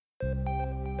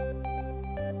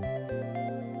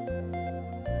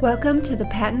Welcome to the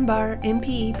Patent Bar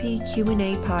MPEP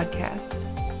Q&A podcast.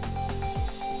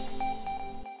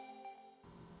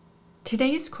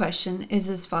 Today's question is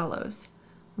as follows.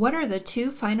 What are the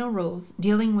two final rules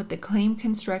dealing with the claim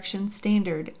construction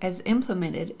standard as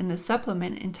implemented in the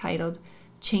supplement entitled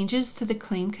Changes to the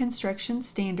Claim Construction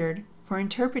Standard for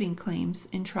Interpreting Claims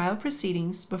in Trial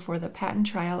Proceedings before the Patent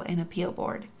Trial and Appeal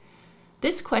Board?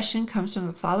 This question comes from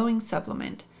the following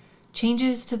supplement.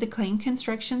 Changes to the Claim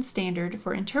Construction Standard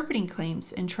for Interpreting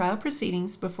Claims in Trial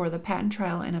Proceedings before the Patent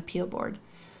Trial and Appeal Board.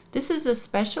 This is a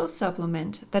special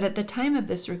supplement that at the time of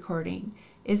this recording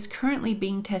is currently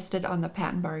being tested on the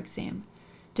Patent Bar exam.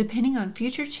 Depending on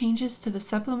future changes to the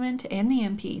supplement and the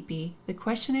MPEP, the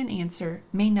question and answer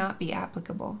may not be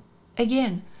applicable.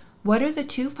 Again, what are the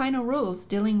two final rules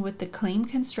dealing with the Claim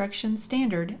Construction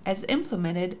Standard as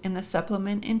implemented in the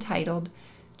supplement entitled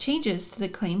Changes to the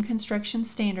Claim Construction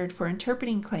Standard for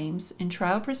Interpreting Claims in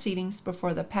Trial Proceedings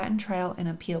before the Patent Trial and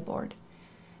Appeal Board?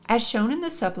 As shown in the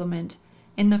supplement,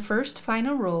 in the first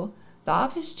final rule, the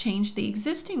office changed the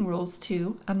existing rules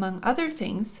to, among other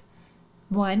things,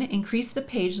 1. Increase the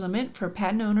page limit for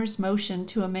patent owner's motion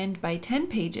to amend by 10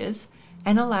 pages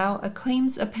and allow a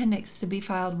claims appendix to be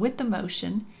filed with the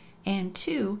motion, and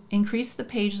 2. Increase the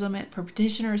page limit for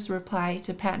petitioner's reply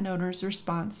to patent owner's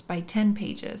response by 10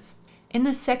 pages. In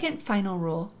the second final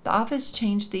rule, the office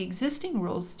changed the existing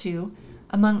rules to,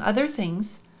 among other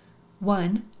things,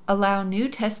 1. Allow new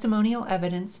testimonial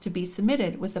evidence to be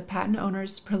submitted with the patent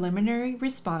owner's preliminary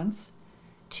response.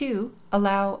 2.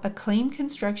 Allow a claim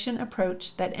construction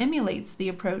approach that emulates the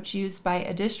approach used by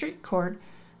a district court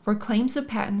for claims of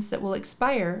patents that will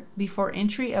expire before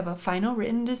entry of a final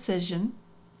written decision.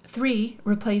 3.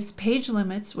 Replace page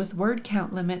limits with word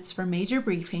count limits for major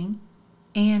briefing.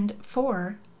 And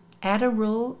 4. Add a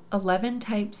Rule 11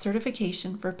 type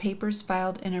certification for papers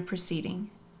filed in a proceeding.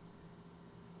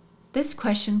 This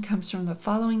question comes from the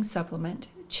following supplement,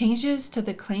 Changes to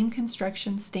the Claim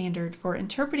Construction Standard for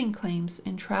Interpreting Claims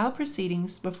in Trial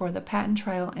Proceedings before the Patent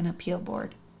Trial and Appeal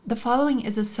Board. The following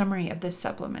is a summary of this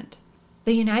supplement.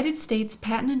 The United States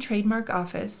Patent and Trademark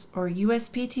Office, or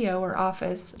USPTO or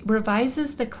Office,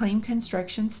 revises the Claim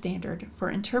Construction Standard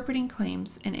for Interpreting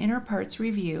Claims in Inter Partes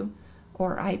Review,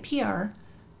 or IPR,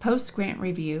 Post-Grant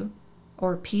Review,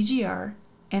 or PGR,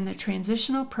 and the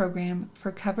Transitional Program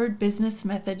for Covered Business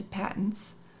Method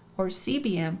Patents, or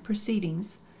CBM,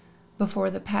 proceedings before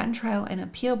the Patent Trial and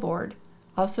Appeal Board,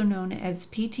 also known as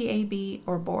PTAB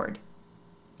or Board.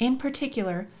 In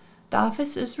particular, the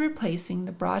Office is replacing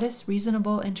the Broadest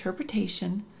Reasonable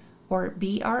Interpretation, or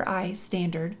BRI,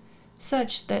 standard,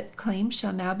 such that claims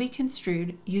shall now be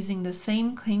construed using the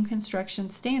same claim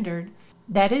construction standard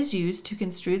that is used to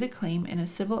construe the claim in a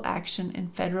civil action in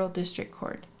federal district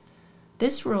court.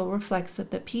 This rule reflects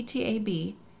that the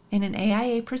PTAB in an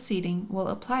AIA proceeding will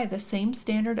apply the same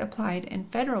standard applied in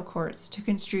federal courts to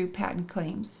construe patent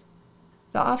claims.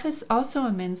 The office also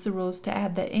amends the rules to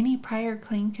add that any prior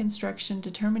claim construction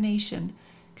determination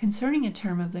concerning a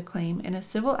term of the claim in a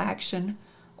civil action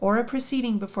or a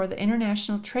proceeding before the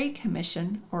International Trade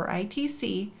Commission, or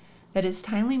ITC, that is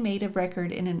timely made of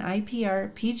record in an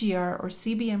IPR, PGR, or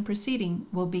CBM proceeding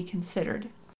will be considered.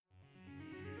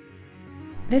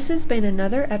 This has been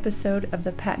another episode of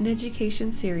the Patent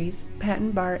Education Series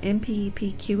Patent Bar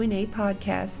MPEP Q&A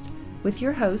podcast with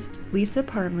your host, Lisa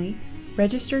Parmley,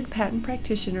 Registered Patent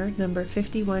Practitioner number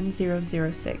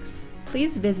 51006.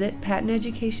 Please visit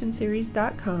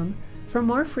patenteducationseries.com for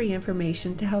more free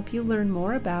information to help you learn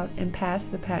more about and pass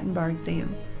the Patent Bar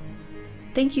exam.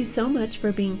 Thank you so much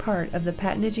for being part of the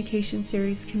Patent Education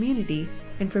Series community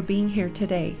and for being here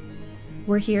today.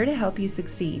 We're here to help you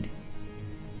succeed.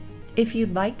 If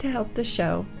you'd like to help the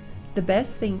show, the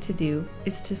best thing to do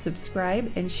is to subscribe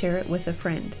and share it with a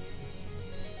friend.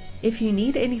 If you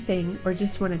need anything or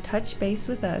just want to touch base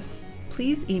with us,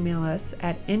 please email us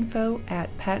at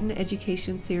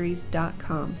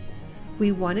info@patenteducationseries.com.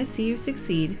 We want to see you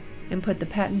succeed and put the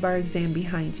Patent Bar exam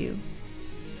behind you.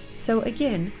 So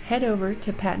again, head over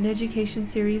to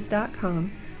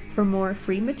patenteducationseries.com for more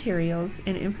free materials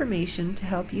and information to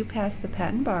help you pass the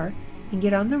Patent Bar and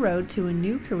get on the road to a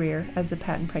new career as a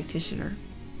patent practitioner.